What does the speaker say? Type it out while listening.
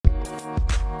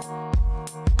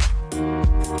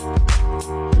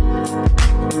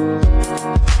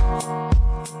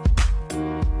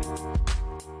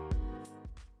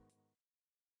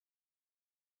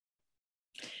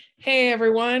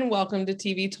everyone. Welcome to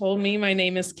TV Told Me. My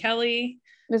name is Kelly.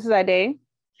 This is Ade.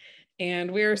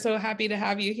 And we are so happy to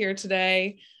have you here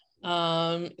today.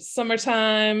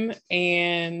 Summertime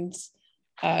and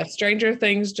Stranger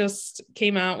Things just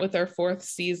came out with their fourth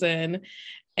season.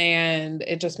 And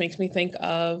it just makes me think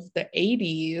of the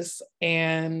 80s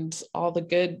and all the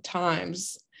good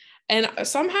times. And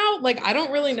somehow, I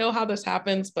don't really know how this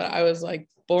happens, but I was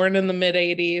born in the mid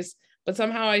 80s, but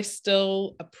somehow I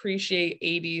still appreciate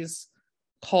 80s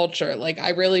culture. I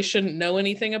really shouldn't know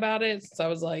anything about it since I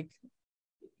was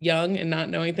young and not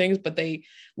knowing things, but they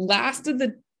lasted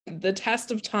the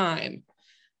test of time.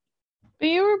 But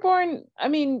you were born,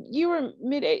 you were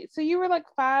mid-8, so you were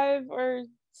 5 or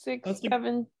 6,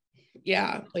 7.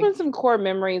 Yeah. When some core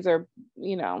memories are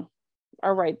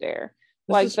right there.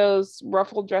 Those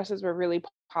ruffled dresses were really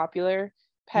popular.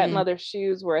 Patent leather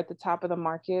shoes were at the top of the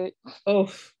market.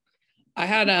 Oh, I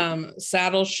had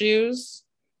saddle shoes,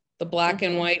 the black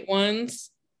and white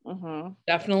ones.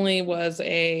 Definitely was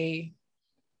I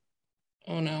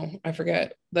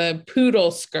forget, the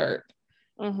poodle skirt.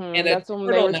 And that's when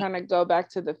they were trying to go back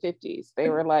to the 50s. They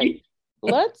were like,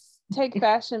 let's take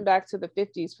fashion back to the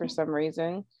 50s for some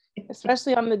reason,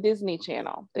 especially on the Disney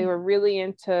Channel. They were really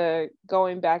into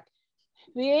going back.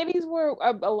 The 80s were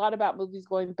a lot about movies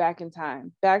going back in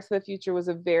time. Back to the Future was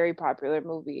a very popular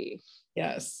movie.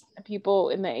 Yes.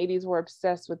 People in the 80s were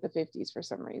obsessed with the 50s for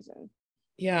some reason.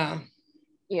 Yeah.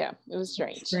 Yeah, it was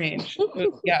strange.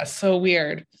 Yeah, so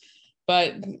weird.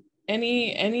 But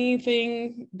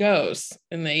anything goes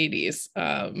in the 80s.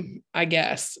 I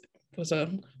guess it was a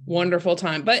wonderful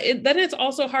time. But then it's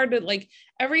also hard to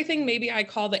everything maybe I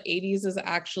call the 80s is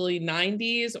actually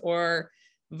 90s or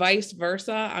vice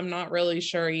versa. I'm not really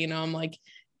sure, I'm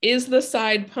is the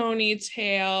side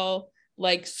ponytail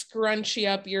scrunchy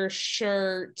up your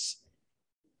shirt?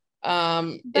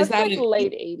 That's is that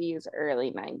late 80s,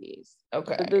 early 90s?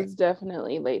 Okay. But it's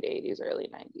definitely late 80s, early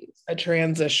 90s. A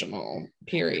transitional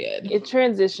period. It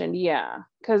transitioned, yeah.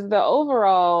 Because the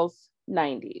overalls,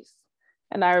 90s.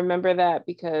 And I remember that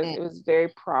because it was very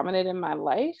prominent in my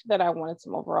life that I wanted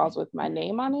some overalls with my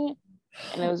name on it.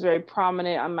 And it was very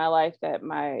prominent on my life that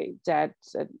my dad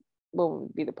said, what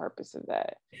would be the purpose of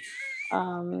that?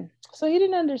 So he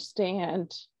didn't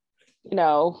understand,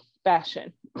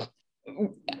 fashion.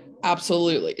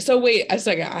 Absolutely. So wait a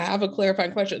second, I have a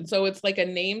clarifying question. So it's a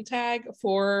name tag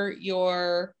for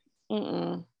your...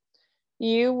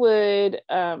 You would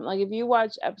if you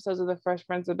watch episodes of the Fresh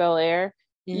Prince of Bel-Air,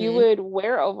 you would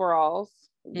wear overalls.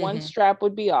 One strap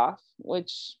would be off,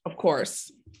 which of course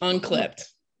unclipped.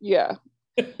 Yeah.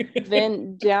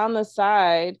 Then down the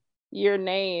side, your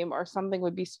name or something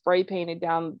would be spray painted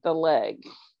down the leg.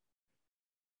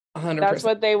 100%. That's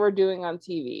what they were doing on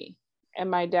TV.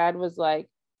 And my dad was like,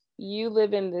 you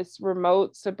live in this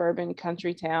remote suburban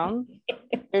country town.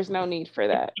 There's no need for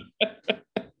that.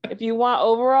 If you want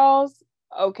overalls,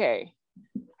 okay.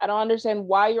 I don't understand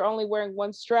why you're only wearing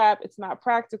one strap. It's not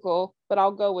practical, but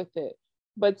I'll go with it.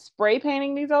 But spray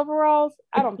painting these overalls,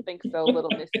 I don't think so, little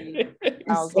Missy.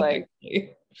 I was like,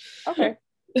 okay.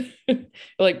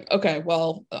 Okay,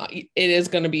 well, it is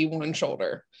going to be one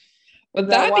shoulder. But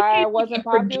that why I wasn't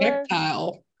popular?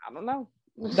 Projectile. I don't know.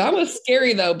 That was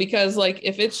scary though, because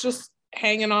if it's just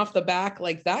hanging off the back,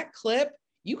 that clip,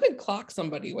 you could clock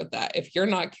somebody with that if you're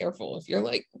not careful, if you're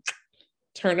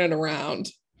turning around.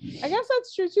 I guess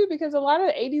that's true too, because a lot of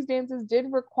the 80s dances did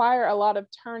require a lot of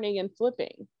turning and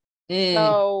flipping.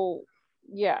 So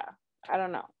yeah, I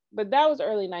don't know, but that was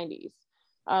early 90s.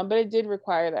 But it did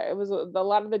require that. It was a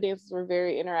lot of the dances were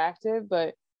very interactive,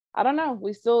 but I don't know,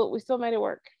 we still made it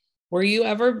work. Were you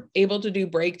ever able to do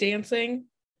break dancing?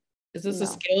 Is this a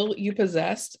skill you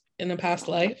possessed in a past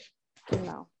life?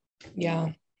 No. Yeah.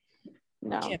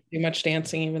 No. I can't do much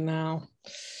dancing even now.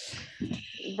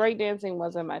 Break dancing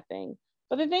wasn't my thing.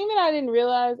 But the thing that I didn't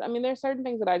realize, there's certain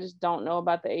things that I just don't know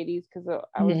about the 80s because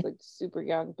I was super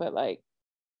young. But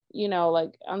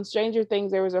on Stranger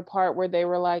Things, there was a part where they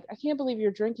were like, I can't believe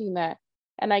you're drinking that.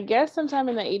 And I guess sometime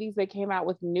in the 80s, they came out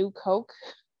with new Coke.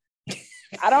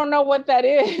 I don't know what that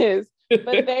is.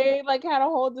 But they had a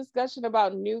whole discussion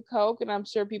about new Coke, and I'm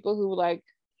sure people who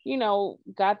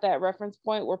got that reference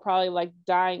point were probably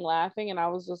dying laughing, and I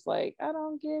was just like, I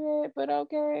don't get it, but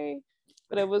okay.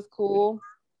 But it was cool.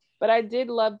 But I did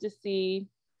love to see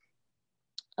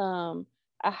a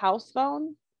house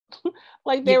phone.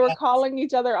 They were calling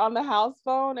each other on the house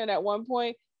phone, and at one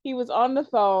point he was on the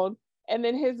phone, and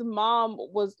then his mom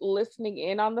was listening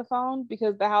in on the phone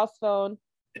because the house phone,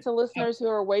 to listeners who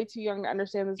are way too young to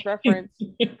understand this reference, you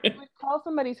would call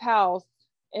somebody's house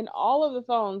and all of the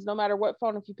phones, no matter what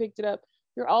phone, if you picked it up,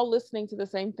 you're all listening to the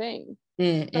same thing.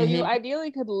 Mm-hmm. So you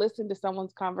ideally could listen to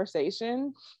someone's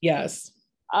conversation. Yes.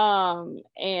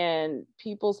 And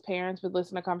people's parents would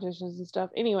listen to conversations and stuff.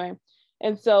 Anyway,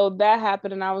 and so that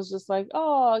happened, and I was just like,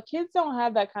 oh, kids don't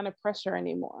have that kind of pressure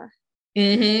anymore.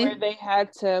 Where they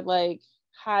had to like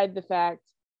hide the fact,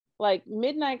 like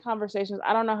midnight conversations,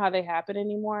 I don't know how they happen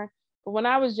anymore, but when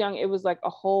I was young, it was like a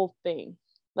whole thing.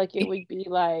 Like it would be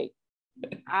like,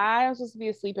 I was supposed to be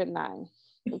asleep at 9,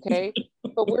 okay,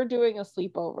 but we're doing a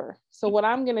sleepover, so what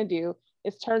I'm gonna do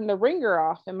is turn the ringer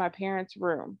off in my parents'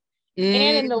 room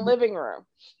and in the living room,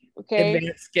 okay.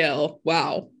 Advanced skill.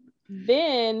 Wow.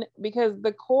 Then because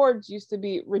the cords used to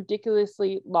be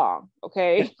ridiculously long,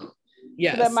 okay.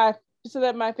 Yes. So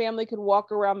that my family could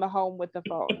walk around the home with the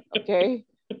phone, okay.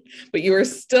 But you are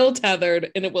still tethered,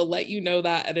 and it will let you know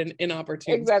that at an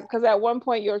inopportune exactly, because at one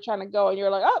point you're trying to go and you're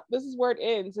like, oh, this is where it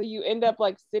ends, so you end up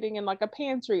like sitting in like a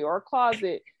pantry or a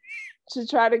closet to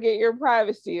try to get your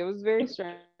privacy. It was very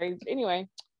strange. Anyway,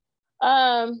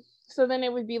 so then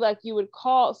it would be like you would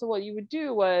call, so what you would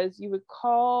do was you would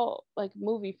call like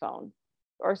movie phone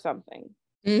or something,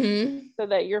 so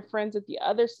that your friends at the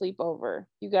other sleepover,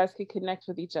 you guys could connect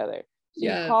with each other. So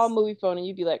you call movie phone and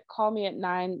you'd be like, call me at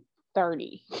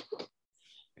 9:30.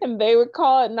 And they would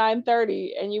call at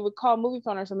 9:30 and you would call movie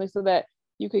phone or something so that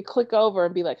you could click over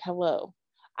and be like, hello.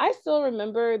 I still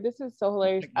remember, this is so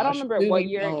hilarious. I don't remember what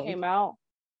year it came out,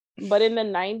 but in the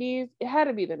 90s, it had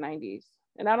to be the 90s.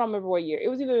 And I don't remember what year. It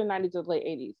was either the 90s or the late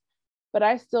 80s. But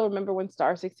I still remember when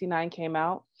Star 69 came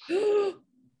out.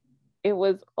 It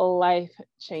was life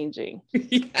changing.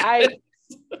 Yes.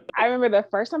 I remember the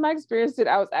first time I experienced it,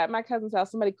 I was at my cousin's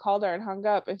house. Somebody called her and hung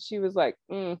up, and she was like,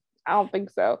 I don't think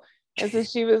so. And so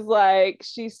she was like,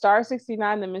 she Star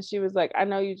 69 them, and she was like, I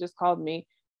know you just called me.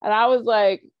 And I was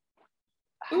like,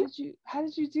 how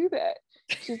did you do that?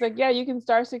 She's like, yeah, you can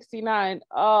Star 69.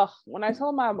 Oh, when I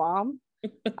told my mom,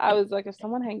 I was like, if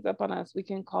someone hangs up on us, we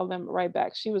can call them right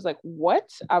back. She was like, what?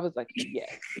 I was like,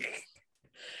 yes.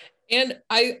 And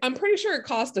I'm pretty sure it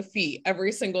cost a fee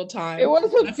every single time. It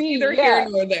was a fee, neither here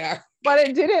nor there. But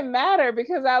it didn't matter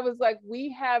because I was like,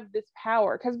 we have this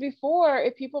power. Because before,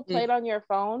 if people played on your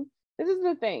phone, this is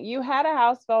the thing. You had a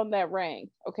house phone that rang,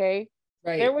 okay?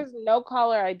 Right. There was no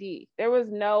caller ID. There was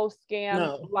no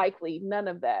scam, likely, none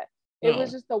of that. It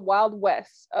was just the Wild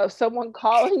West of someone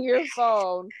calling your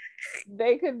phone.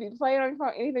 They could be playing on your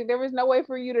phone, anything. There was no way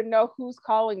for you to know who's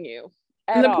calling you.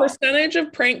 And the percentage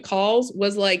of prank calls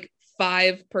was like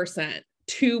 5%,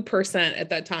 2% at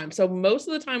that time. So most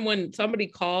of the time when somebody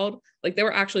called, like they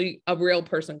were actually a real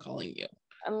person calling you.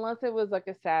 Unless it was like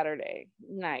a Saturday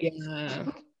night. Yeah.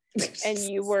 And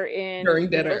you were in during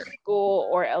dinner school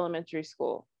or elementary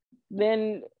school,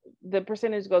 then the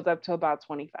percentage goes up to about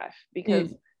 25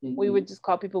 because we would just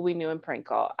call people we knew and prank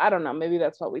call. I don't know. Maybe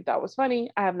that's what we thought was funny.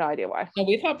 I have no idea why. No,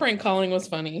 we thought prank calling was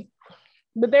funny.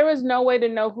 But there was no way to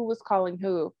know who was calling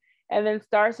who. And then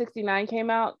Star 69 came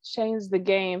out, changed the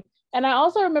game. And I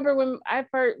also remember when I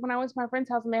went to my friend's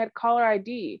house and they had caller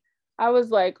ID, I was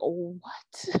like,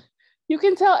 what? You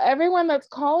can tell everyone that's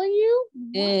calling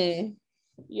you?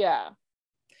 Yeah.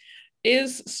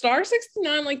 Is Star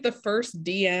 69 like the first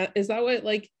DM? Is that what,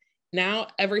 like, now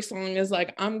every song is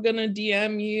like, I'm gonna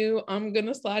DM you, I'm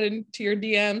gonna slide into your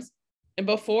DMs? And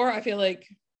before, I feel like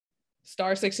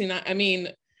Star 69, I mean,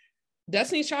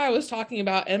 Destiny's Child was talking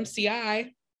about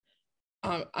MCI.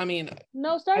 I mean,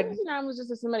 no, Star 69 was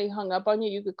just if somebody hung up on you,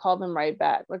 you could call them right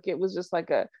back. Like it was just like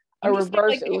a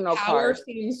reverse like Uno card. Power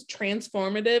seems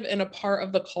transformative and a part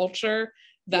of the culture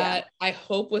that I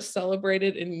hope was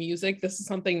celebrated in music. This is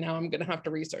something now I'm going to have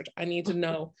to research. I need to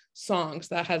know songs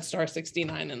that had Star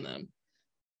 69 in them.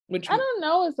 Which I don't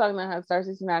know a song that has Star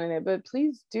 69 in it, but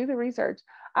please do the research.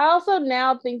 I also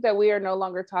now think that we are no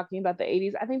longer talking about the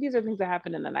 80s. I think these are things that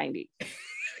happened in the 90s.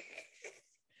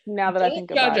 Now that I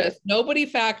think about it. Nobody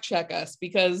fact check us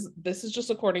because this is just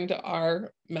according to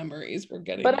our memories we're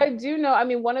getting. But I do know, I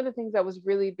mean, one of the things that was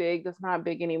really big that's not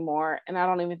big anymore, and I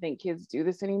don't even think kids do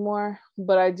this anymore,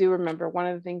 but I do remember one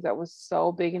of the things that was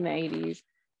so big in the 80s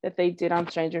that they did on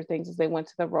Stranger Things is they went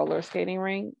to the roller skating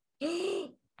ring.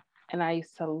 And I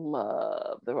used to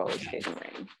love the roller skating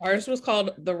ring. Ours was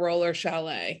called the Roller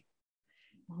Chalet.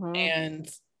 And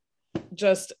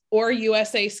or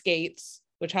USA Skates,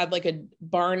 which had like a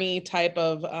Barney type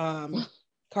of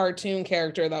cartoon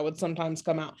character that would sometimes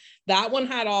come out. That one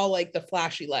had all like the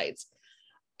flashy lights.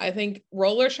 I think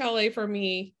Roller Chalet for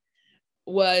me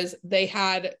was they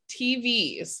had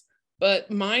TVs, but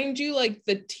mind you, like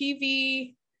the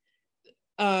TV,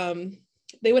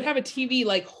 they would have a TV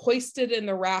like hoisted in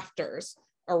the rafters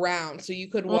around so you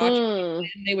could watch it,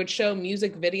 and they would show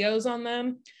music videos on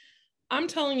them. I'm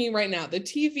telling you right now, the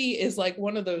TV is like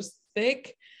one of those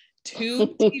thick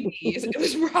tube TVs. It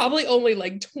was probably only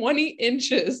like 20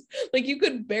 inches. Like you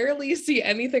could barely see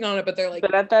anything on it, but they're like,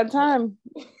 but at that time,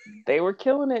 they were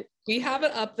killing it. We have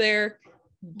it up there.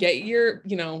 Get your,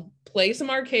 play some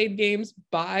arcade games,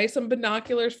 buy some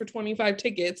binoculars for 25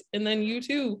 tickets, and then you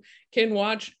too can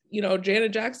watch,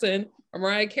 Janet Jackson or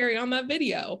Mariah Carey on that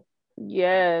video.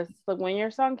 Yes. Like when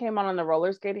your song came on the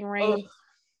roller skating rink,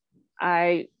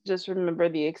 I just remember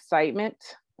the excitement.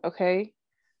 Okay.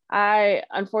 I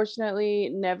unfortunately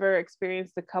never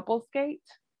experienced the couple skate.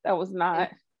 That was not,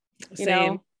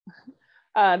 that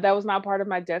was not part of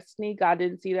my destiny. God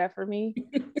didn't see that for me.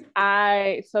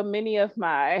 So many of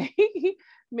my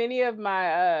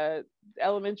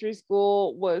elementary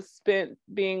school was spent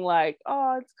being like,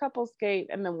 oh, it's couple skate,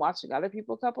 and then watching other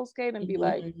people couple skate and be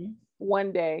like,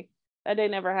 one day. That day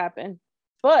never happened.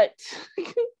 But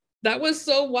that was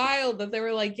so wild that they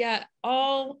were like, yeah,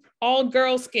 all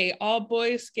girls skate, all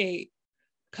boys skate,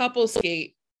 couple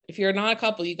skate. If you're not a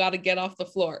couple, you got to get off the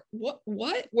floor.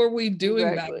 What were we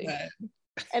doing back then?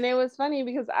 And it was funny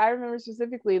because I remember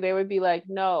specifically they would be like,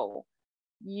 no,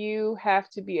 you have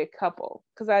to be a couple.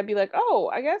 Because I'd be like, oh,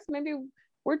 I guess maybe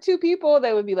we're two people.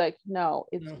 They would be like, no,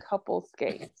 it's couple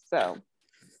skate. So,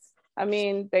 I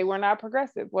mean, they were not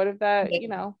progressive. What if that,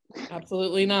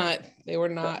 Absolutely not. They were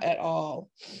not at all.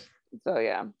 So,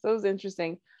 yeah. So it was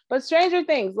interesting. But Stranger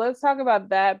Things, let's talk about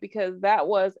that because that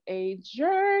was a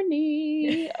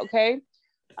journey. Okay.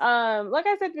 Like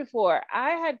I said before,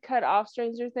 I had cut off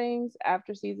Stranger Things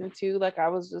after season 2. Like I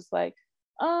was just like,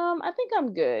 I think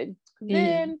I'm good.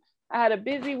 Then I had a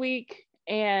busy week,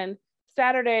 and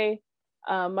Saturday,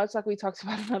 much like we talked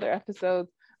about in other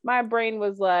episodes, my brain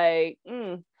was like,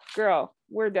 girl,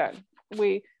 we're done.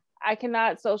 I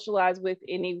cannot socialize with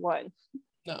anyone.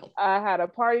 No. I had a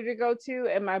party to go to,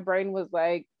 and my brain was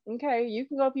like, okay, you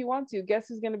can go if you want to. Guess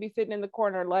who's going to be sitting in the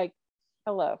corner like,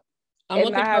 hello. I'm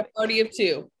looking for a party of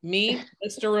 2. Me,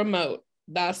 Mr. Remote.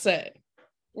 That's it.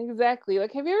 Exactly.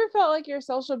 Like, have you ever felt like your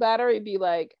social battery be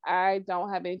like, I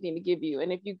don't have anything to give you,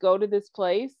 and if you go to this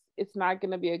place, it's not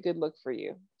going to be a good look for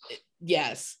you?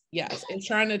 Yes. It's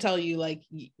trying to tell you like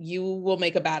you will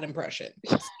make a bad impression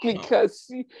because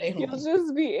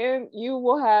you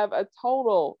will have a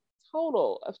total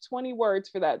of 20 words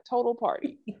for that total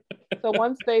party. So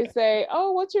once they say,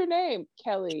 oh, what's your name?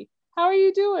 Kelly. How are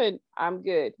you doing? I'm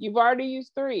good. You've already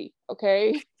used 3.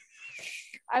 Okay.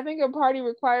 I think a party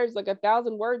requires like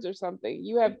 1,000 words or something.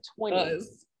 You have 20.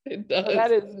 It does. So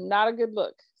that is not a good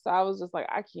look. So I was just like,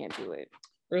 I can't do it.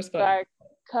 Respect. So I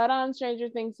cut on Stranger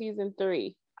Things season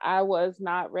 3. I was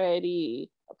not ready.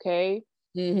 Okay.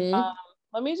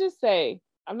 Let me just say,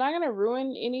 I'm not going to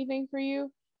ruin anything for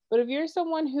you, but if you're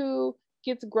someone who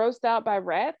gets grossed out by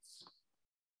rats,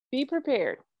 be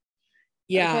prepared.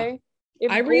 Yeah. Okay? If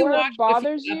I rewatched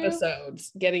a few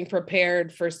episodes getting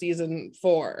prepared for season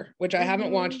 4, which I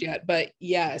haven't watched yet, but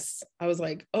yes, I was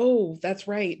like, oh, that's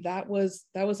right. That was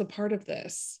a part of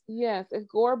this. Yes. If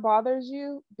gore bothers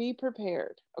you, be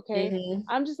prepared. Okay.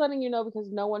 I'm just letting you know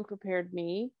because no one prepared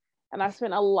me. And I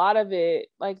spent a lot of it,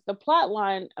 like the plot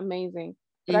line, amazing.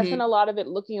 But I spent a lot of it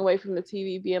looking away from the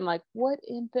TV being like, what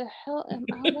in the hell am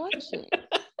I watching?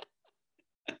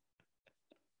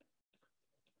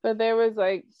 But there was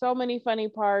like so many funny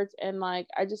parts, and like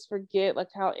I just forget like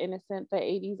how innocent the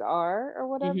 80s are or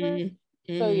whatever.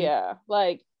 So yeah,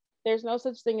 like there's no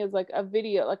such thing as like a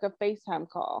video, like a FaceTime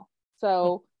call.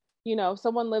 So, if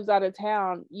someone lives out of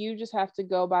town, you just have to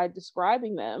go by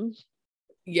describing them.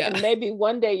 Yeah. And maybe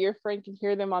one day your friend can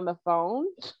hear them on the phone.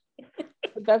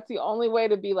 But that's the only way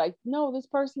to be like, no, this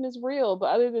person is real.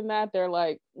 But other than that, they're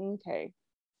like, okay,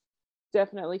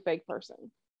 definitely fake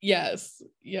person. Yes.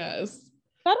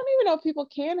 I don't even know if people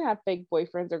can have fake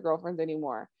boyfriends or girlfriends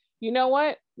anymore. You know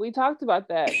what? We talked about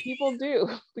that. People do,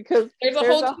 because there's a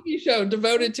whole TV show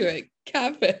devoted to it.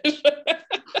 Catfish.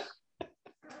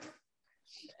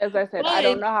 As I said, I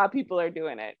don't know how people are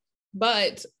doing it.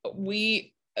 But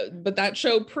that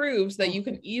show proves that you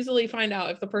can easily find out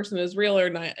if the person is real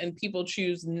or not, and people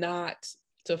choose not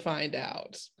to find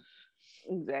out.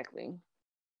 Exactly.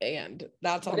 And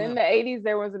that's but in the 80s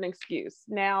there was an excuse.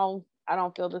 Now I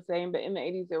don't feel the same, but in the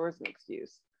 80s there was an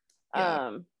excuse.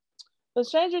 Yeah. But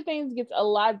Stranger Things gets a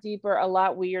lot deeper, a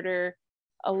lot weirder,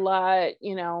 a lot,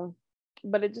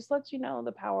 but it just lets you know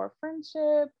the power of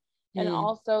friendship, and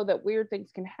also that weird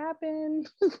things can happen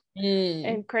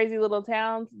in crazy little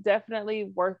towns. Definitely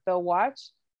worth the watch,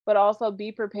 but also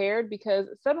be prepared because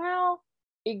somehow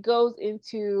it goes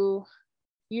into,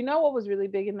 what was really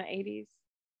big in the 80s?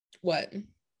 What?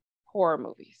 Horror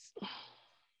movies.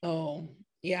 Oh,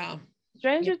 yeah.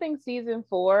 Stranger Things season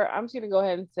 4, I'm just gonna go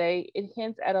ahead and say it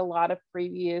hints at a lot of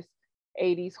previous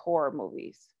 80s horror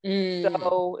movies.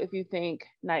 So if you think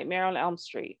Nightmare on Elm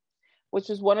Street, which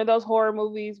was one of those horror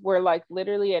movies where like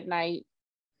literally at night,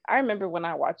 I remember when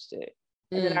I watched it,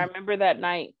 and then I remember that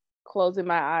night closing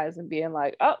my eyes and being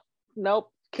like, oh,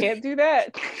 nope, can't do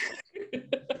that.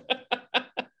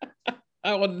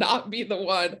 I will not be the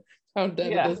one found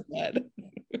dead in his bed.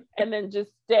 And then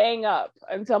just staying up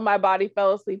until my body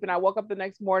fell asleep, and I woke up the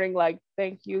next morning like,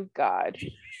 thank you, God.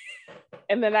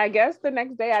 And then I guess the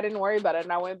next day I didn't worry about it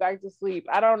and I went back to sleep.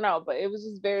 I don't know, but it was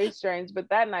just very strange. But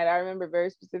that night I remember very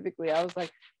specifically, I was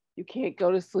like, you can't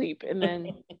go to sleep. And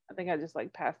then I think I just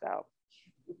like passed out.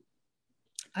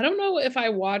 I don't know if I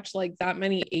watched like that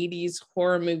many 80s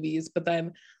horror movies, but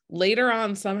then later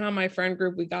on, somehow my friend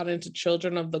group, we got into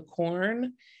Children of the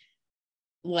Corn,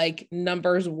 like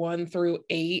numbers 1 through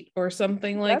 8 or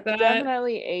something like that.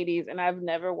 Definitely 80s. And I've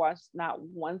never watched not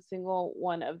one single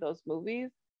one of those movies.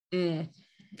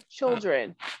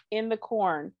 Children in the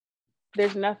Corn.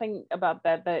 There's nothing about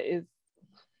that is.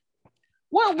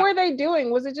 What were they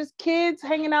doing? Was it just kids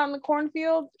hanging out in the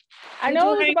cornfield? I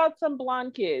know it was about some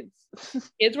blonde kids.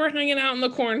 Kids were hanging out in the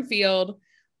cornfield.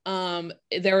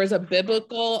 There was a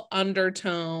biblical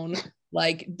undertone,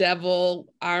 like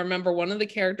devil. I remember one of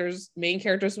the main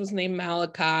characters was named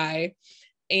Malachi.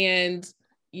 And,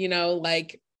 you know,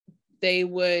 like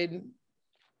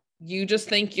you just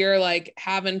think you're like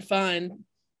having fun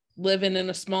living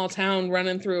in a small town,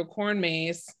 running through a corn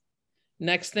maze.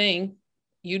 Next thing,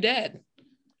 you dead.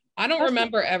 I don't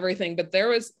remember everything, but there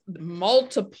was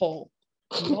multiple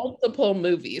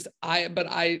movies. I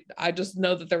just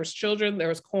know that there was children, there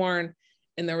was corn,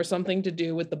 and there was something to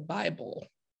do with the Bible.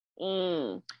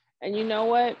 And you know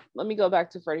what? Let me go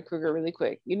back to Freddy Krueger really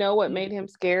quick. You know what made him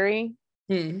scary?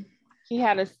 He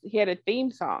had a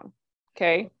theme song,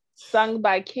 okay, sung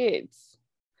by kids.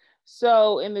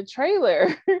 So in the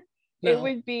trailer, it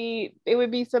would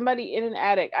be somebody in an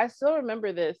attic. I still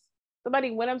remember this.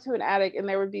 Somebody went up to an attic and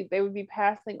they would be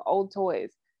passing old toys,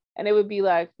 and it would be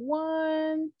like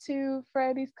 1, 2,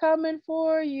 Freddy's coming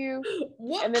for you.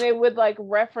 What? And then it would like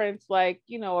reference like,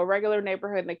 you know, a regular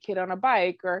neighborhood and a kid on a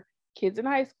bike, or kids in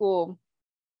high school.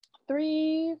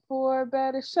 3, 4,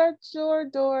 better shut your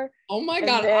door. Oh my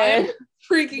God, I'm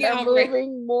freaking out.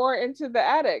 Moving more into the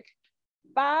attic.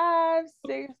 5,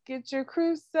 6, get your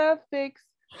crucifix.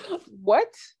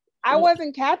 What? I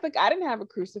wasn't Catholic. I didn't have a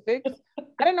crucifix.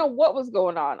 I didn't know what was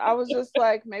going on. I was just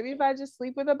like, maybe if I just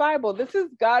sleep with a Bible. This is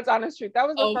God's honest truth. That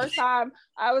was the first time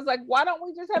I was like, why don't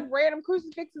we just have random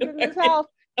crucifixes in this house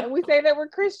and we say that we're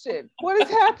Christian? What is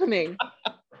happening?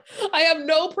 I have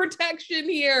no protection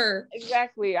here.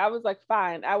 Exactly. I was like,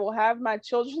 fine, I will have my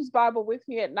children's Bible with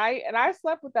me at night. And I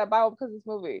slept with that Bible because of this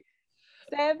movie.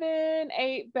 7,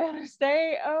 8, better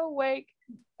stay awake.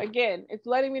 Again, it's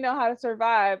letting me know how to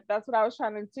survive. That's what I was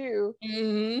trying to do.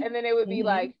 And then it would be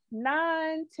like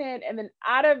 9, 10, and then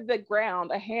out of the ground,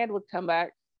 a hand would come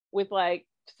back with like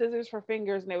scissors for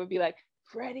fingers, and it would be like,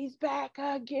 Freddy's back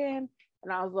again.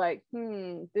 And I was like,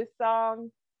 this song,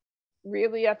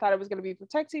 really? I thought it was going to be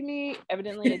protecting me.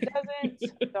 Evidently it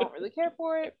doesn't. Don't really care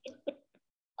for it.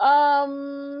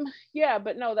 Yeah,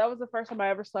 but no, that was the first time I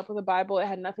ever slept with a Bible. It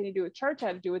had nothing to do with church. It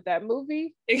had to do with that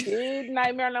movie. Did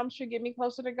Nightmare on Elm Street get me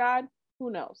closer to God?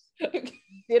 Who knows?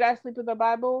 Did I sleep with a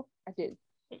Bible? I did.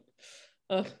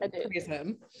 I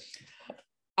did.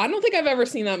 I don't think I've ever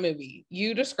seen that movie.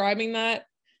 You describing that,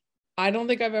 I don't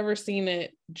think I've ever seen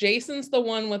it. Jason's the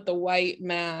one with the white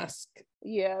mask.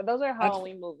 Yeah, those are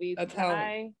Halloween movies. That's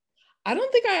Halloween. I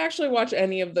don't think I actually watched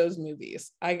any of those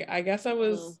movies. I guess I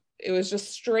was. It was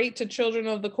just straight to Children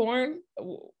of the Corn,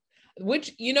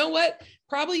 which, you know what?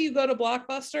 Probably you go to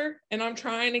Blockbuster and I'm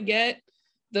trying to get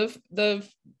the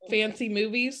fancy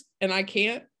movies and I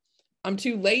can't. I'm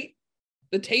too late.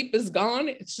 The tape is gone.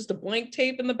 It's just a blank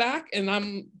tape in the back,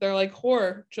 and they're like,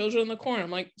 horror, Children of the Corn.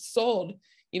 I'm like, sold.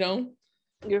 You know,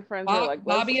 your friends are like,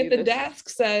 Bobby at the desk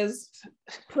says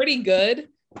pretty good,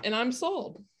 and I'm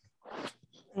sold.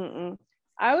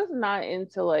 I was not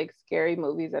into like scary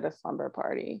movies at a slumber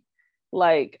party.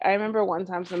 Like, I remember one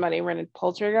time somebody rented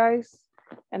Poltergeist,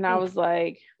 and I was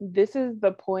like, this is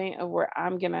the point of where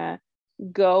I'm gonna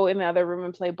go in the other room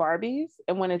and play Barbies,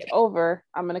 and when it's over,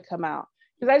 I'm gonna come out.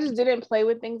 Because I just didn't play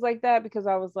with things like that, because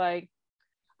I was like,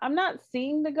 I'm not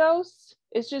seeing the ghosts.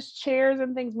 It's just chairs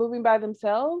and things moving by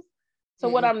themselves. So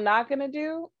what I'm not gonna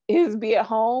do is be at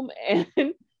home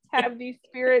and have these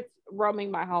spirits roaming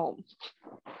my home.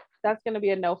 That's gonna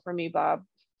be a no for me, Bob.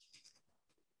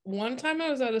 One time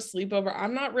I was at a sleepover.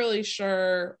 I'm not really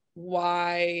sure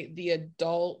why the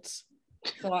adults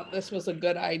thought this was a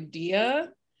good idea,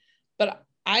 but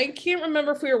I can't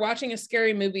remember if we were watching a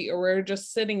scary movie or we were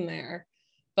just sitting there,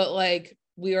 but like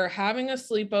we were having a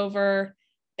sleepover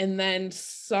and then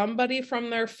somebody from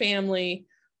their family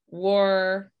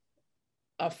wore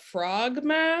a frog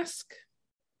mask.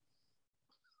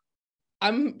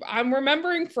 I'm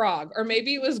remembering frog, or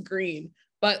maybe it was green,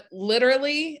 but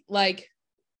literally like,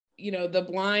 you know, the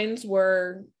blinds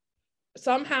were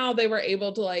somehow they were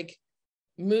able to like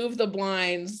move the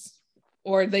blinds,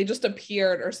 or they just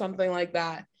appeared or something like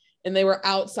that. And they were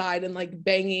outside and like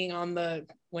banging on the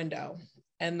window.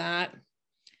 And that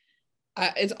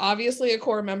it's obviously a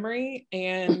core memory.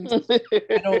 And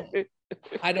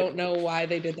I don't know why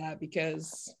they did that,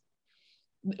 because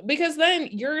then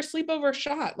your sleepover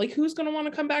shot. Like, who's going to want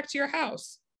to come back to your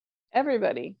house?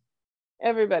 Everybody.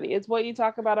 It's what you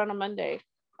talk about on a Monday.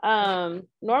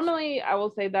 Normally I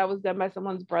will say that was done by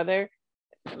someone's brother.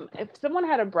 If someone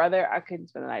had a brother, I couldn't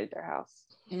spend the night at their house.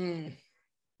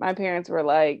 My parents were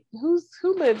like, who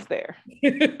lives there?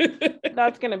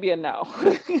 That's gonna be a no.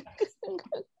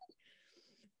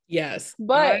 Yes.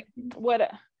 But what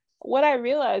I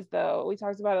realized, though, we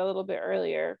talked about it a little bit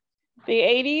earlier, the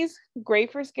 80s,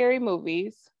 great for scary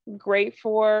movies, great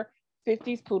for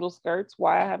 50s poodle skirts.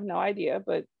 Why, I have no idea,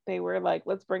 but they were like,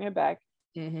 let's bring it back.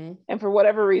 And for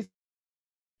whatever reason,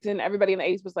 everybody in the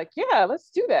 80s was like, yeah, let's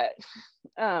do that.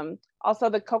 Also,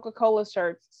 the Coca-Cola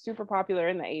shirts, super popular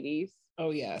in the 80s.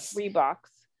 Oh, yes. Reeboks.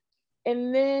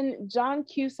 And then John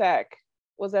Cusack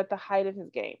was at the height of his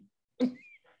game.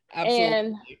 Absolutely.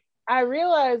 And I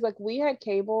realized, like, we had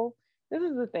cable. This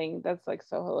is the thing that's like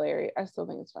so hilarious. I still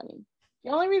think it's funny.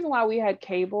 The only reason why we had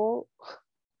cable,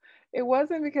 it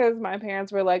wasn't because my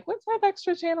parents were like, let's have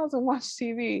extra channels and watch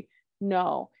TV.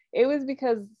 No, it was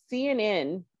because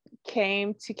CNN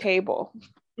came to cable.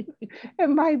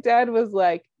 And my dad was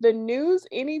like, the news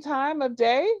any time of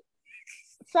day,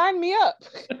 sign me up.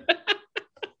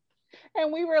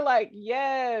 And we were like,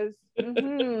 yes,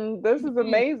 this is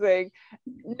amazing.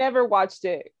 Never watched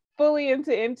it. Fully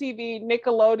into MTV,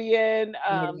 Nickelodeon,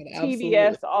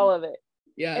 TBS, all of it.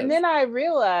 Yes. And then I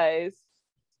realized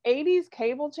 80s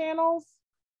cable channels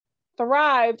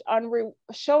thrived on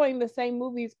showing the same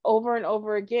movies over and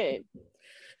over again.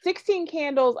 16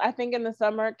 Candles, I think in the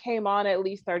summer, came on at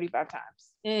least 35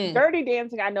 times. Dirty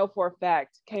Dancing, I know for a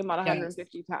fact, came on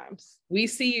 150 times. We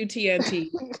see you, TNT.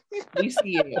 We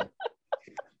see you.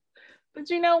 But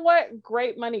you know what?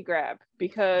 Great money grab,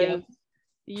 because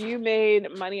you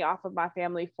made money off of my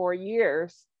family for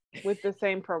years with the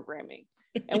same programming.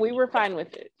 And we were fine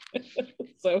with it.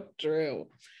 So true.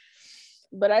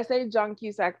 But I say John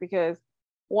Cusack because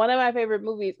one of my favorite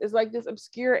movies is like this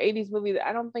obscure 80s movie that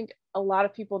I don't think a lot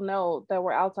of people know that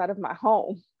were outside of my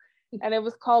home. And it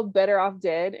was called Better Off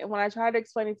Dead. And when I tried to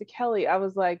explain it to Kelly, I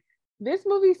was like, this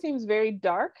movie seems very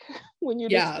dark when you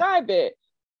describe it,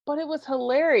 but it was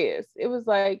hilarious. It was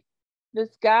like, this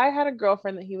guy had a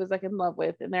girlfriend that he was like in love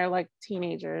with, and they're like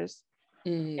teenagers.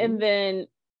 And then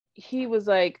he was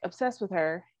like obsessed with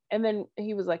her. And then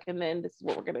he was like, and then this is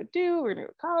what we're going to do. We're going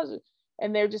to go to college.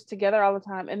 And they're just together all the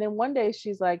time. And then one day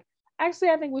she's like, actually,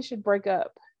 I think we should break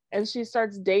up. And she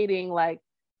starts dating like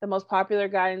the most popular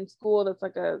guy in school that's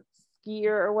like a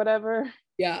skier or whatever.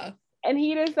 Yeah. And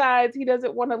he decides he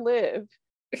doesn't want to live.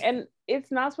 And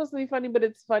it's not supposed to be funny, but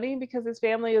it's funny because his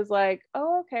family is like,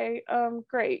 oh, okay,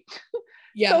 great.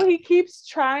 Yeah. So he keeps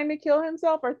trying to kill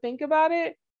himself or think about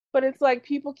it, but it's like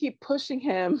people keep pushing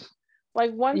him.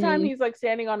 Like one time he's like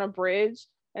standing on a bridge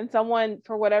and someone,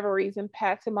 for whatever reason,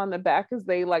 pats him on the back as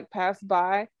they like pass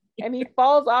by, and he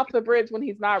falls off the bridge when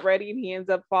he's not ready, and he ends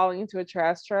up falling into a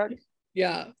trash truck.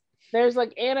 Yeah. There's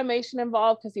like animation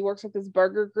involved because he works with this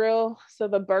burger grill. So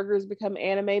the burgers become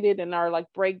animated and are like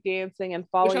breakdancing and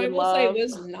falling in love. Which I will say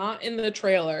was not in the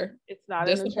trailer. It's not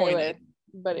in the trailer.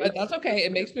 But that's okay.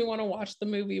 It makes me want to watch the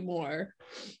movie more.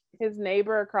 His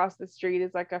neighbor across the street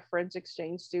is like a French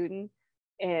exchange student.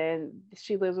 And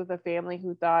she lives with a family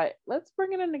who thought, let's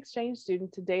bring in an exchange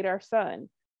student to date our son.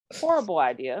 Horrible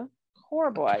idea.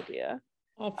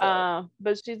 But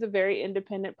she's a very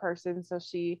independent person. So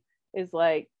she is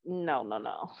like,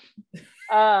 no.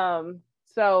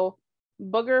 So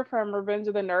Booger from Revenge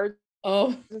of the Nerds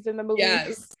is in the movie.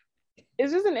 Yes.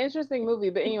 It's just an interesting movie.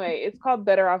 But anyway, it's called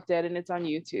Better Off Dead and it's on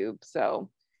YouTube.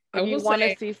 So if you want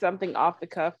to see something off the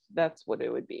cuff, that's what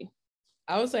it would be.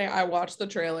 I would say I watched the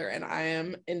trailer and I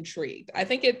am intrigued. I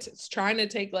think it's trying to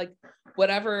take like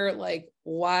whatever like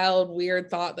wild, weird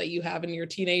thought that you have in your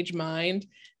teenage mind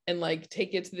and like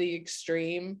take it to the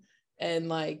extreme and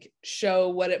like show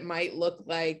what it might look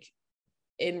like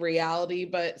in reality.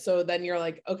 But so then you're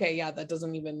like, okay, yeah, that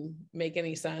doesn't even make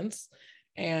any sense.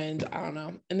 And I don't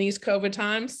know, in these COVID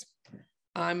times,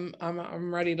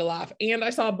 I'm ready to laugh. And I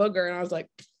saw Booger and I was like,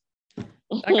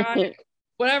 that guy,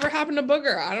 whatever happened to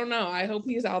Booger? I don't know. I hope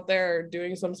he's out there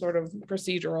doing some sort of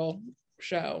procedural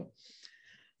show.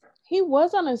 He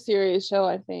was on a serious show,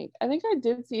 I think. I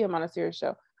did see him on a serious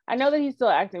show. I know that he's still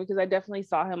acting because I definitely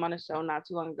saw him on a show not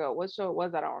too long ago. What show it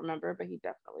was, I don't remember, but he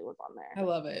definitely was on there. I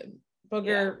love it.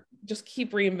 Booger, just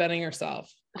keep reinventing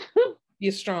yourself.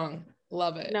 Be strong.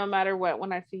 Love it. No matter what,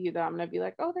 when I see you though, I'm gonna be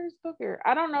like, oh, there's Booger.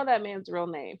 I don't know that man's real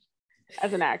name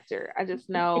as an actor. I just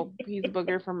know he's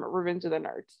Booger from Revenge of the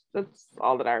Nerds. That's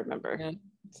all that I remember. Yeah,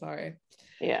 sorry.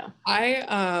 Yeah.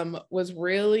 I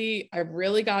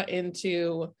really got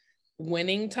into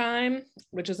Winning Time,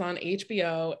 which is on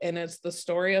HBO, and it's the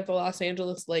story of the Los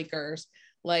Angeles Lakers.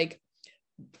 Like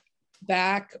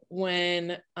back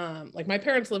when like my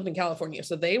parents lived in California,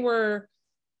 so they were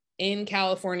in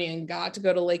California and got to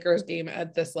go to Lakers game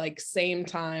at this like same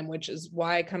time, which is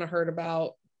why I kind of heard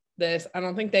about this. I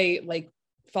don't think they like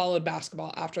followed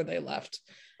basketball after they left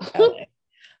LA.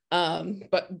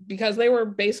 But because they were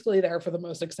basically there for the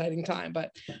most exciting time.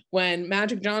 But when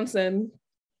Magic Johnson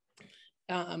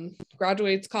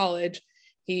graduates college,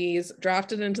 he's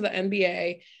drafted into the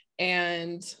NBA,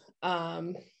 and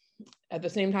at the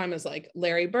same time as like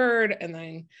Larry Bird and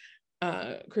then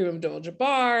Kareem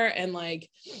Abdul-Jabbar, and like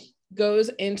goes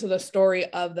into the story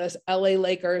of this LA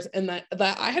Lakers, and that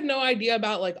I had no idea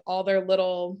about like all their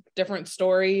little different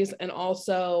stories. And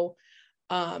also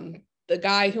the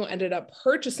guy who ended up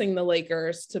purchasing the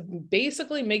Lakers to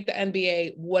basically make the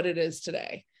NBA what it is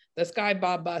today, this guy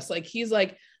Bob Buss, like he's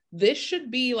like, this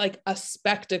should be like a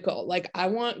spectacle. Like I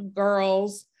want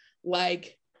girls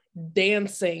like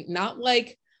dancing, not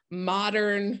like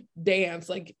modern dance,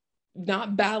 like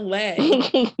not ballet.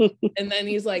 And then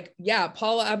he's like, yeah,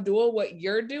 Paula Abdul, what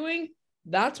you're doing,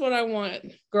 that's what I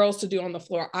want girls to do on the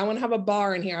floor. I want to have a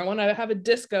bar in here. I want to have a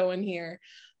disco in here.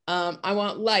 I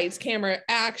want lights, camera,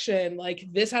 action. Like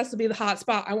this has to be the hot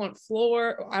spot. I want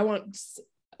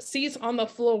seats on the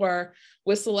floor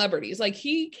with celebrities. Like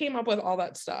he came up with all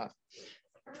that stuff.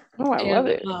 Oh, I love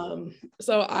it.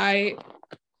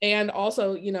 And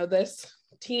also, you know, this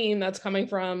team that's coming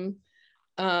from,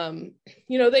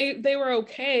 you know, they were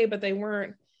okay, but they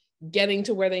weren't getting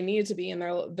to where they needed to be. And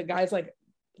the guys like,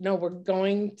 no, we're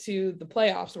going to the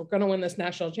playoffs. We're going to win this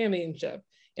national championship.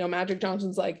 You know, Magic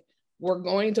Johnson's like, we're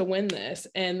going to win this.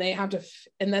 And they have to,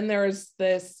 and then there's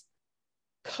this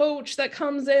coach that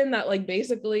comes in that like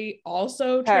basically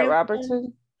also Pat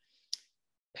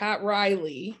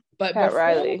Riley, but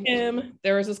before him,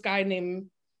 there was this guy named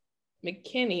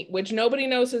McKinney, which nobody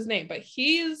knows his name, but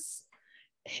his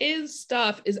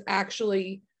stuff is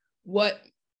actually what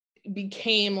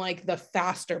became like the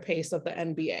faster pace of the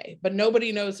NBA, but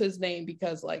nobody knows his name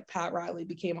because like Pat Riley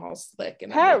became all slick.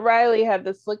 And Pat Riley had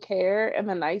the slick hair and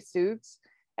the nice suits.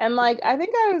 And like, I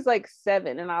think I was like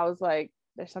 7 and I was like,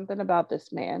 there's something about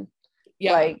this man.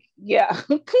 Yeah. Like, yeah.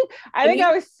 I think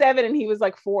I was 7 and he was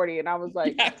like 40 and I was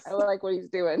like, yes. I like what he's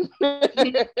doing.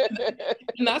 And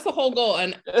that's the whole goal.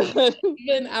 And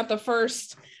even at the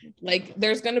first, like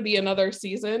there's going to be another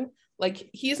season.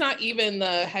 Like he's not even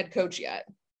the head coach yet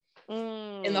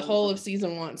in the whole of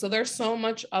season 1. So there's so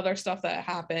much other stuff that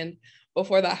happened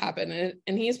before that happened.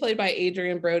 And he's played by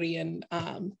Adrian Brody, and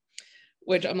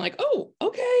which I'm like, oh,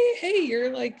 okay. Hey,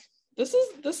 you're like, this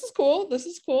is cool. This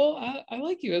is cool. I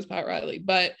like you as Pat Riley,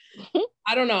 but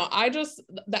I don't know.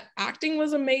 The acting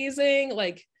was amazing.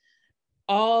 Like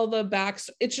all the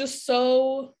it's just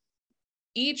so,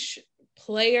 each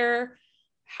player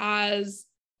has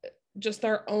just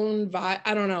their own vibe.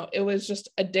 I don't know. It was just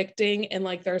addicting. And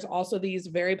like, there's also these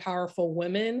very powerful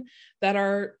women that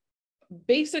are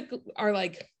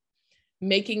like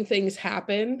making things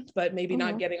happen, but maybe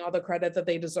not getting all the credit that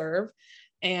they deserve.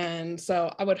 And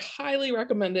so I would highly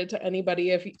recommend it to anybody.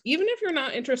 Even if you're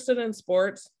not interested in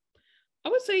sports, I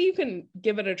would say you can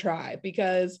give it a try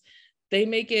because they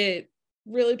make it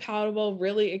really palatable,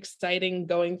 really exciting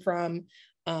going from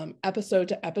episode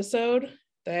to episode.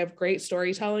 They have great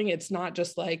storytelling. It's not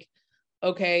just like,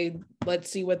 okay, let's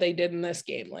see what they did in this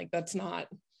game. Like that's not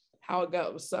how it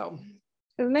goes. So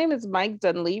his name is Mike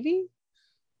Dunleavy.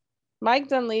 Mike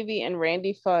Dunleavy and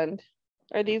Randy Fund.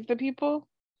 Are these the people?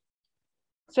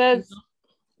 Says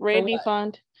Randy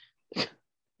Fund.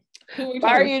 Why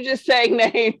are you just saying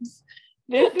names?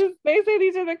 They say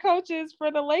these are the coaches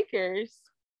for the Lakers.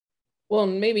 Well,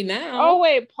 maybe now. Oh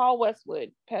wait, Paul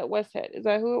Westhead. Is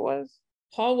that who it was?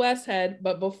 Paul Westhead,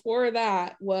 but before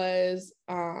that was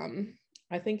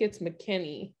I think it's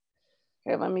McKinney.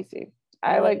 Okay, let me see.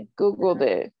 I like Googled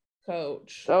it.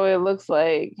 Coach. So it looks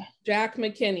like Jack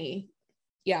McKinney.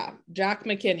 Yeah, Jack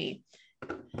McKinney.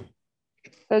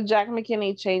 So Jack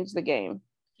McKinney changed the game.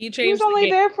 He changed. He was only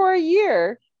there for a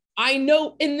year. I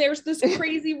know, and there's this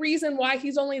crazy reason why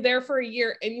he's only there for a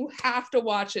year, and you have to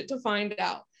watch it to find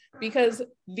out, because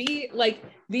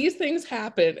these things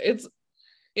happen. It's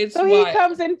so wild. He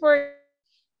comes in for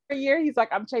a year. He's like,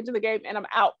 I'm changing the game and I'm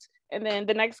out. And then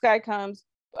the next guy comes,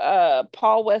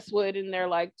 Paul Westwood, and they're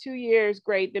like 2 years,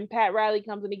 great. Then Pat Riley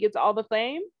comes and he gets all the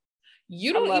fame.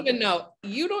 You don't even know.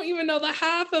 You don't even know the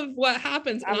half of what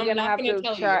happens. And I'm gonna not gonna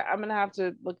tell you. I'm gonna have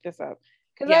to look this up,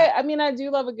 because I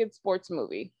do love a good sports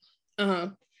movie.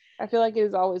 I feel like it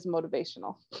is always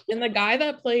motivational. And the guy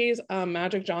that plays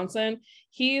Magic Johnson,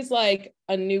 he's like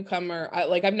a newcomer.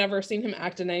 I've never seen him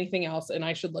act in anything else, and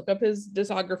I should look up his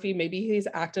discography. Maybe he's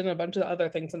acted in a bunch of other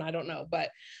things, and I don't know. But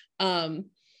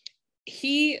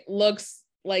he looks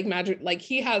like Magic. Like,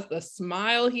 he has the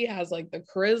smile, he has like the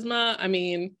charisma. I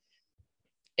mean,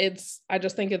 I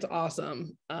just think it's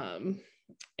awesome.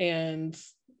 And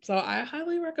so I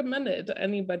highly recommend it to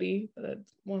anybody that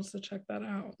wants to check that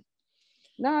out.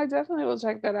 No, I definitely will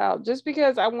check that out, just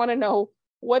because I want to know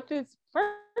what this.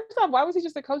 First off, why was he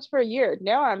just a coach for a year?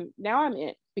 Now I'm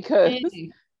in, because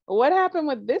what happened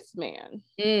with this man?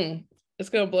 It's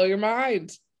gonna blow your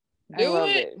mind. Do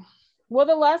it. Well,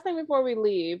 the last thing before we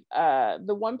leave,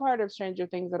 the one part of Stranger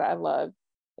Things that I love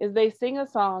is they sing a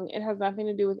song. It has nothing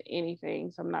to do with anything,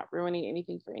 so I'm not ruining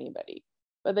anything for anybody.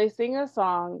 But they sing a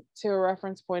song to a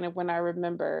reference point of when I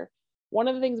remember one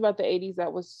of the things about the 80s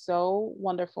that was so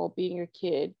wonderful being a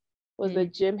kid was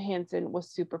that Jim Henson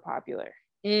was super popular.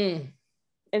 And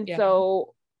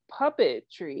so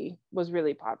puppetry was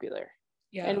really popular.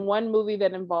 Yeah. And one movie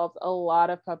that involved a lot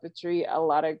of puppetry, a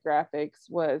lot of graphics,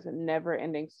 was Never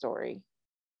Ending Story.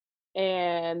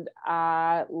 And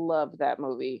I loved that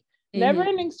movie. Never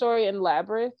Ending Story and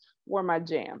Labyrinth were my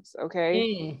jams,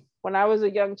 okay? When I was a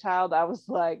young child, I was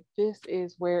like, this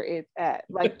is where it's at.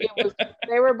 Like,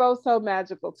 they were both so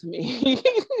magical to me.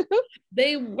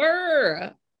 They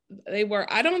were.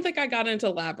 I don't think I got into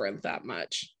Labyrinth that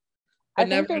much. I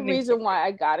think the reason why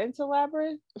I got into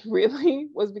Labyrinth really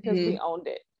was because we owned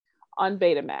it on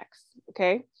Betamax.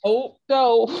 Okay. Oh,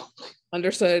 so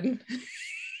understood.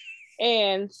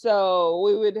 And so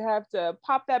we would have to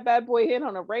pop that bad boy in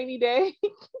on a rainy day.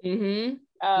 And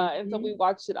so we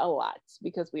watched it a lot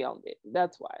because we owned it.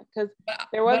 That's why, because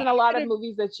there wasn't a lot of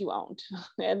movies that you owned.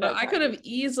 And I could have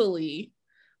easily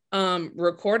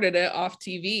recorded it off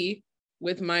TV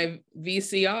with my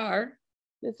VCR.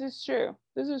 This is true.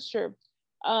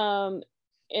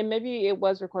 And maybe it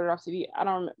was recorded off TV. I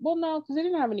don't remember. Well, no, because it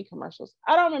didn't have any commercials.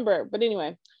 I don't remember. But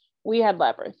anyway, we had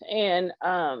Labyrinth. And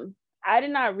I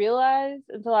did not realize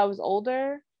until I was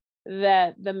older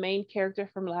that the main character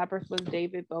from Labyrinth was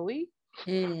David Bowie.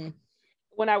 When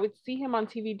I would see him on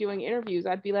TV doing interviews,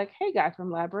 I'd be like, hey, guy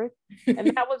from Labyrinth. And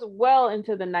that was well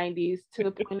into the 90s, to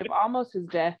the point of almost his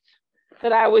death,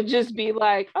 that I would just be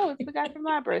like, oh, it's the guy from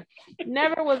Labyrinth.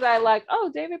 Never was I like,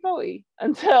 oh, David Bowie,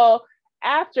 until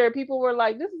after people were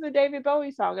like, this is a David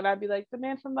Bowie song. And I'd be like, the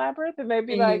man from Labyrinth? And they'd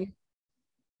be like,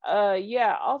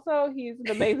 yeah, also he's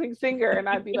an amazing singer. And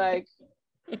I'd be like,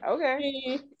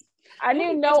 okay. I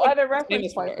knew no other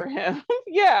reference point for him.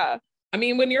 Yeah. I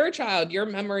mean, when you're a child, your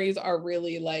memories are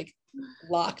really like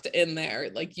locked in there.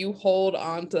 Like, you hold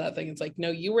on to that thing. It's like,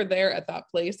 no, you were there at that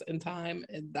place and time,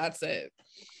 and that's it.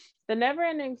 The Never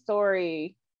Ending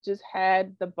Story just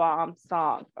had the bomb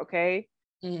song. Okay.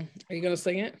 Are you gonna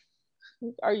sing it?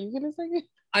 Are you gonna sing it?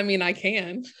 I mean, I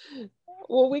can.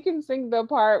 Well, we can sing the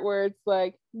part where it's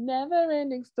like, never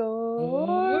ending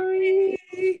story.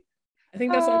 I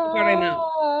think that's the only part I know.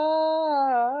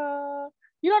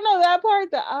 You don't know that part?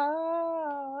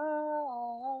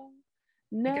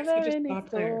 Never ending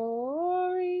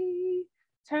story.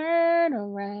 Turn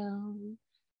around.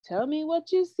 Tell me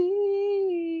what you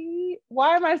see.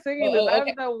 Why am I singing this? Okay. I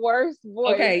have the worst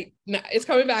voice. Okay, no, it's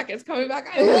coming back. I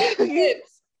love it.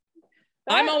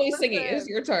 I'm always singing. It's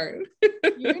your turn.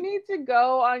 You need to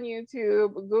go on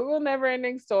YouTube, Google Never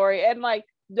Ending Story, and like,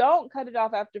 don't cut it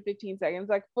off after 15 seconds.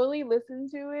 Like, fully listen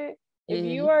to it. If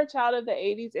you are a child of the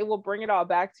 80s, it will bring it all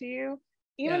back to you.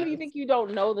 Even if you think you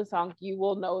don't know the song, you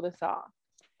will know the song.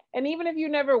 And even if you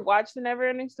never watched the Never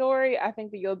Ending Story, I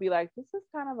think that you'll be like, this is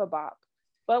kind of a bop.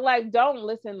 But like, don't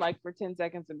listen like for 10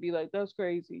 seconds and be like, that's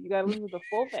crazy. You gotta listen to the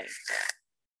full thing.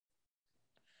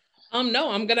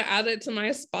 No, I'm gonna add it to my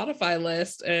Spotify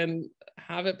list and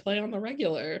have it play on the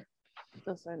regular.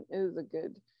 Listen, it is a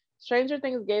good. Stranger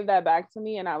Things gave that back to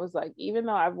me, and I was like, even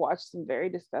though I've watched some very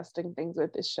disgusting things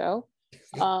with this show,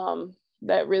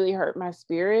 that really hurt my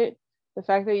spirit. The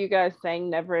fact that you guys sang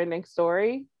Never Ending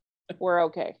Story, we're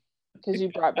okay, because you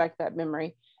brought back that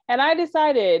memory. And I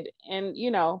decided, and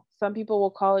Some people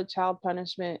will call it child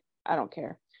punishment. I don't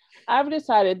care. I've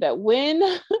decided that when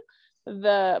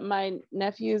my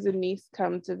nephews and niece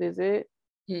come to visit,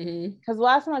 because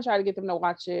last time I tried to get them to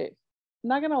watch it, I'm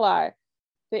not gonna lie,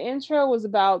 the intro was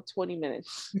about 20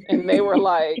 minutes and they were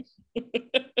like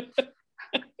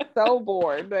so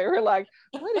bored. They were like,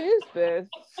 what is this?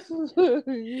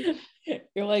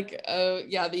 You're like,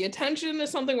 yeah, the attention is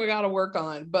something we got to work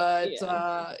on, but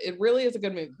it really is a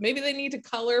good movie. Maybe they need to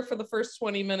color for the first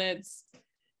 20 minutes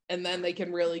and then they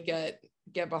can really get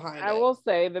behind it. I will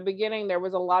say the beginning, there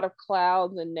was a lot of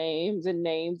clouds and names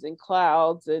and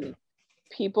clouds and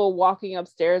people walking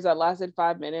upstairs that lasted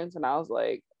 5 minutes. And I was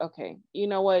like, okay, you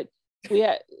know what? We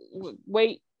had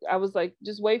wait. I was like,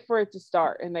 just wait for it to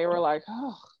start. And they were like,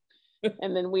 oh.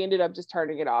 And then we ended up just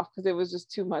turning it off because it was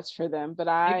just too much for them. But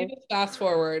I just fast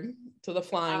forward to the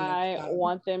flying. I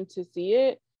want them to see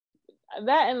it.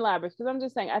 That and Labyrinth, because I'm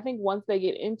just saying, I think once they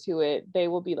get into it, they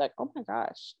will be like, oh my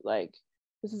gosh, like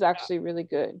this is actually really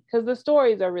good. Because the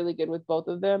stories are really good with both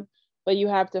of them, but you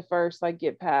have to first like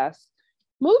get past.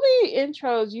 Movie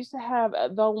intros used to have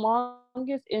the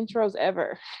longest intros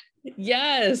ever.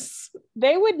 Yes.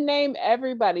 They would name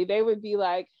everybody. They would be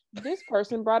like, this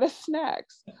person brought us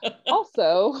snacks.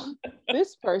 Also,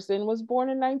 this person was born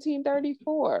in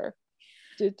 1934.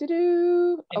 And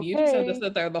you just had to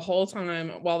sit there the whole time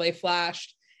while they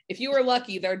flashed. If you were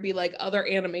lucky, there'd be like other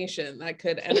animation that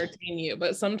could entertain you.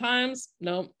 But sometimes,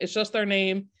 no, it's just their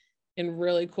name in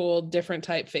really cool, different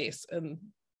typeface. And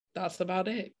that's about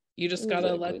it. You just got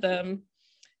to let them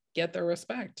get their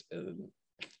respect.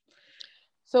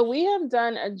 So we have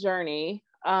done a journey.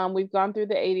 We've gone through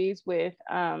the 80s with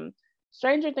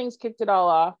Stranger Things kicked it all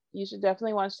off. You should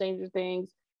definitely watch Stranger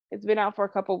Things. It's been out for a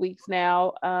couple weeks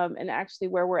now. And actually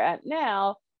where we're at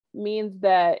now means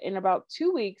that in about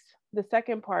 2 weeks, the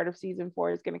second part of season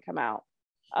 4 is going to come out,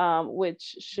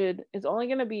 which is only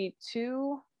going to be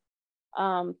two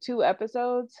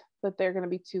episodes, but they're going to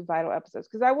be 2 vital episodes.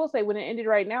 Because I will say, when it ended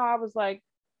right now, I was like,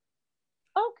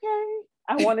 okay,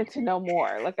 I wanted to know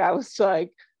more. Like I was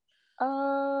like,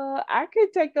 I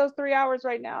could take those 3 hours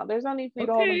right now. There's no need for me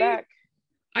to hold them back.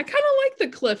 I kind of like the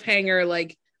cliffhanger.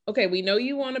 Like, okay, we know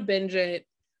you want to binge it,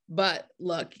 but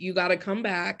look, you got to come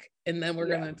back, and then we're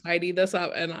gonna tidy this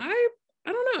up. And I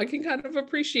don't know, I can kind of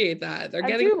appreciate that they're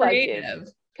getting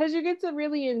creative because you get to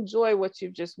really enjoy what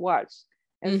you've just watched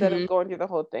instead of going through the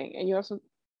whole thing, and you have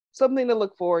something to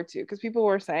look forward to. Because people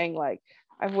were saying like,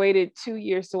 I've waited 2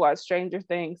 years to watch Stranger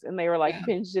Things, and they were like,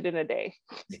 binged it in a day.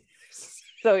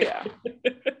 So yeah.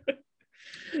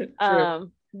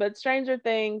 But Stranger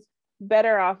Things,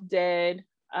 Better Off Dead.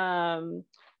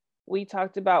 We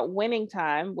talked about Winning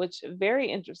Time, which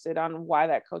very interested on why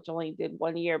that coach only did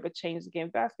 1 year but changed the game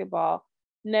of basketball.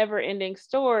 Never Ending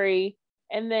Story.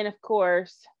 And then of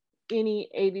course, any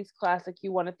 80s classic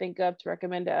you want to think of to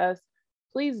recommend to us,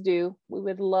 please do. We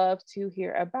would love to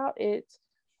hear about it.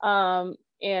 And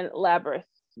Labyrinth.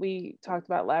 We talked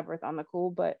about Labyrinth on the Cool,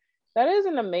 but that is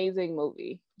an amazing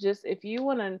movie. Just if you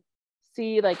want to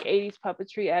see like 80s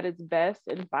puppetry at its best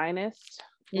and finest,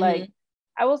 like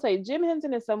I will say Jim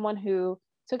Henson is someone who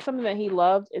took something that he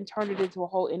loved and turned it into a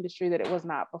whole industry that it was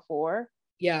not before.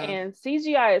 Yeah. And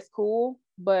CGI is cool,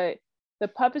 but the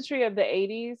puppetry of the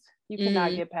 80s, you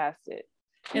cannot get past it.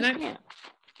 And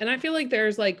I feel like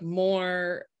there's like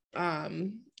more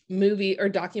movie or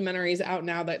documentaries out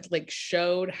now that like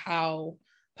showed how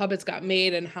puppets got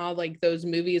made and how like those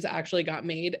movies actually got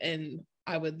made. And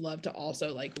I would love to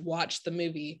also like watch the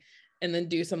movie and then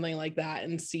do something like that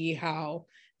and see how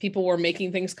people were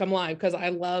making things come alive, because I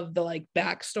love the like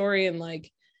backstory and like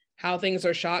how things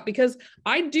are shot, because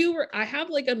I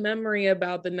have like a memory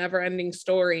about the Never Ending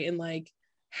Story and like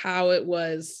how it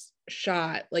was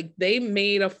shot. Like they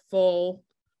made a full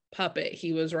puppet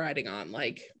he was riding on,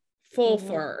 like full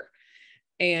fur.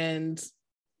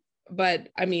 But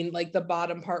I mean, like the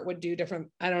bottom part would do different,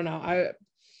 I don't know.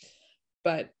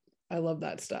 But I love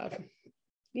that stuff.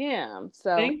 Yeah.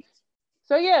 So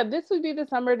yeah, this would be the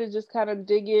summer to just kind of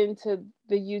dig into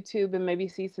the YouTube and maybe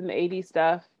see some 80s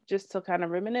stuff, just to kind of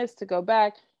reminisce, to go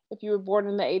back. If you were born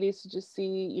in the 80s, to just see,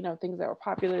 you know, things that were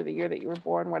popular the year that you were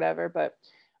born, whatever. But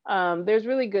there's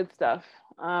really good stuff.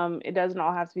 It doesn't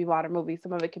all have to be modern movies.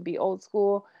 Some of it can be old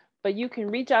school, but you can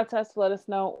reach out to us to let us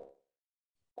know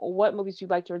what movies you'd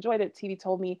like to enjoy at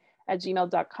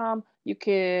tvtoldme@gmail.com. You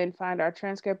can find our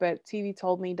transcript at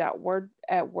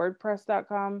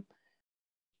tvtoldme.wordpress.com.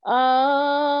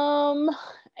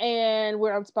 And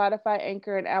we're on Spotify,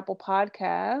 Anchor, and Apple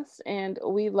Podcasts. And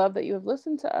we love that you have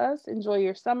listened to us. Enjoy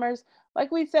your summers.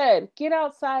 Like we said, get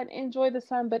outside, enjoy the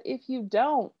sun. But if you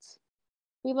don't,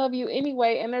 We love you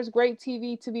anyway. And there's great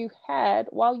TV to be had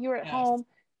while you're at Yes. home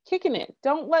kicking it.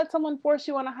 Don't let someone force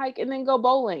you on a hike and then go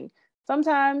bowling.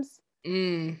 Sometimes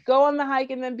go on the hike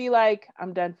and then be like,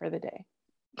 I'm done for the day.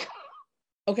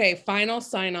 Okay, final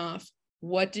sign off.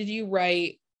 What did you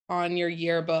write on your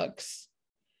yearbooks?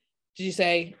 Did you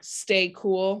say, stay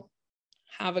cool,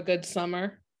 have a good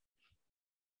summer?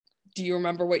 Do you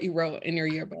remember what you wrote in your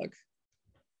yearbook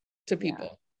to people?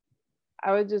 Yeah.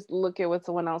 I would just look at what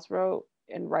someone else wrote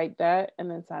and write that and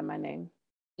then sign my name.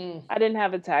 I didn't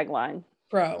have a tagline.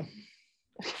 Pro.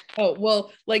 Oh,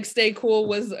 well, like stay cool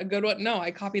was a good one. No,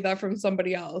 I copied that from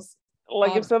somebody else.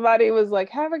 Like if somebody was like,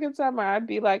 have a good summer, I'd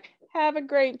be like, have a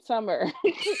great summer.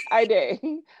 I did.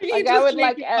 Like I would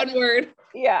like one word.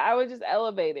 Yeah, I would just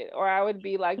elevate it. Or I would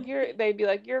be like, they'd be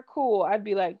like, you're cool. I'd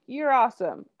be like, you're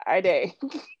awesome. I did.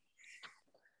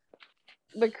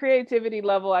 The creativity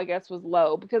level, I guess, was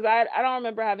low because I don't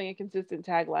remember having a consistent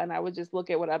tagline. I would just look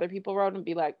at what other people wrote and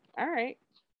be like, all right.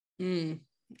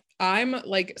 I'm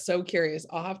like so curious.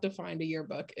 I'll have to find a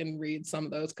yearbook and read some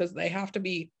of those because they have to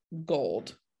be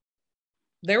gold.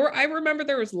 I remember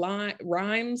there was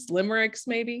rhymes, limericks,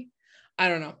 maybe. I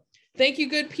don't know. Thank you,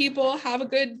 good people. Have a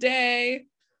good day.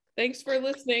 Thanks for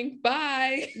listening.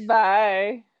 Bye.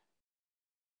 Bye.